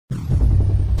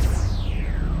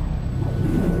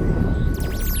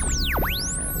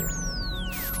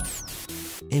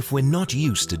If we're not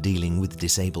used to dealing with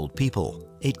disabled people,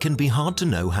 it can be hard to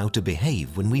know how to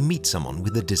behave when we meet someone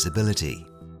with a disability.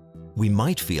 We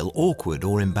might feel awkward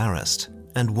or embarrassed,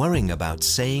 and worrying about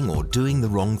saying or doing the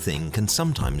wrong thing can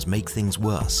sometimes make things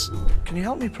worse. Can you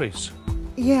help me, please?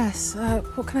 Yes,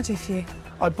 what can I do for you?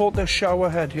 I bought this shower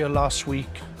head here last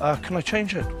week. Can I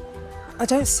change it? I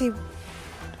don't see...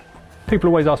 People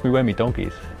always ask me where my dog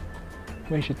is.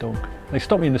 Where's your dog? They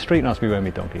stop me in the street and ask me where my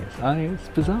dog is. It's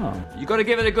bizarre. You got to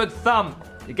give it a good thumb.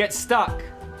 It gets stuck.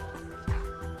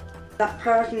 That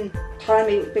person telling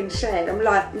me what's been said,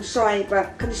 I'm sorry,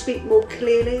 but can you speak more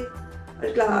clearly?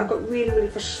 I got really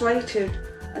frustrated,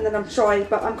 and then I'm sorry,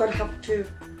 but I'm going to have to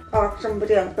ask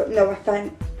somebody else, but no, I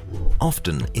thank.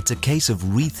 Often, it's a case of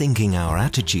rethinking our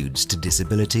attitudes to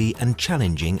disability and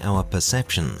challenging our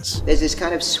perceptions. There's this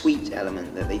kind of sweet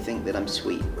element that they think that I'm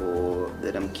sweet, or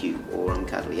that I'm cute, or I'm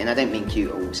cuddly. And I don't mean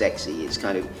cute or sexy, it's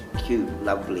kind of cute,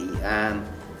 lovely. And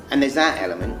there's that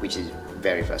element, which is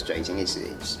very frustrating.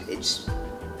 It's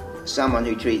someone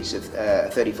who treats a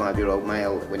 35-year-old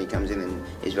male when he comes in and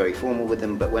is very formal with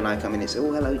them, but when I come in it's,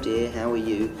 oh, hello dear, how are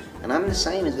you? And I'm the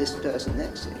same as this person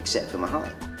next to me, except for my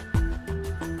height.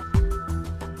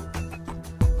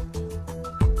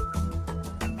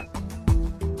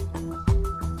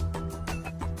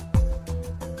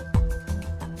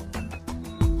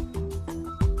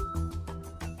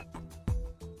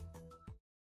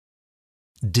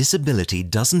 Disability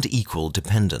doesn't equal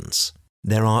dependence.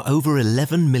 There are over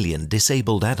 11 million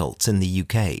disabled adults in the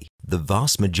UK, the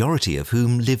vast majority of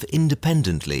whom live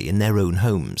independently in their own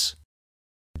homes.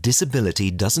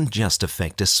 Disability doesn't just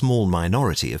affect a small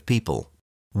minority of people.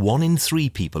 1 in 3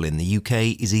 people in the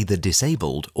UK is either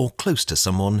disabled or close to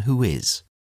someone who is.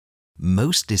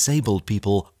 Most disabled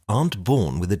people aren't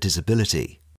born with a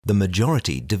disability. The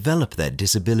majority develop their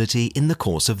disability in the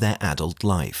course of their adult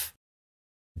life.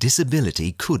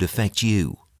 Disability could affect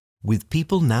you. With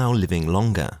people now living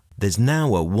longer, there's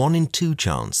now a 1 in 2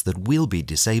 chance that we'll be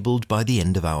disabled by the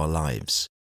end of our lives.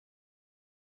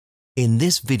 In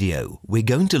this video, we're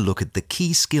going to look at the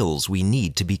key skills we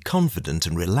need to be confident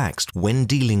and relaxed when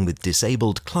dealing with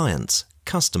disabled clients,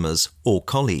 customers, or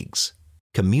colleagues.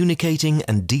 Communicating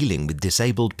and dealing with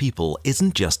disabled people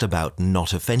isn't just about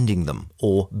not offending them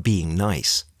or being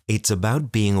nice. It's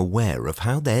about being aware of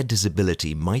how their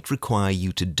disability might require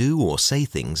you to do or say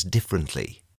things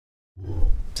differently.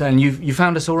 So, and you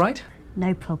found us all right?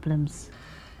 No problems.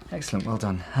 Excellent, well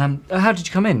done. How did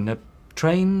you come in? A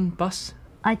train, bus?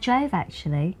 I drove,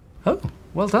 actually. Oh,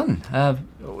 well done.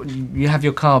 You have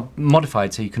your car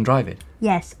modified so you can drive it?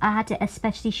 Yes, I had it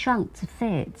especially shrunk to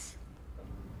fit.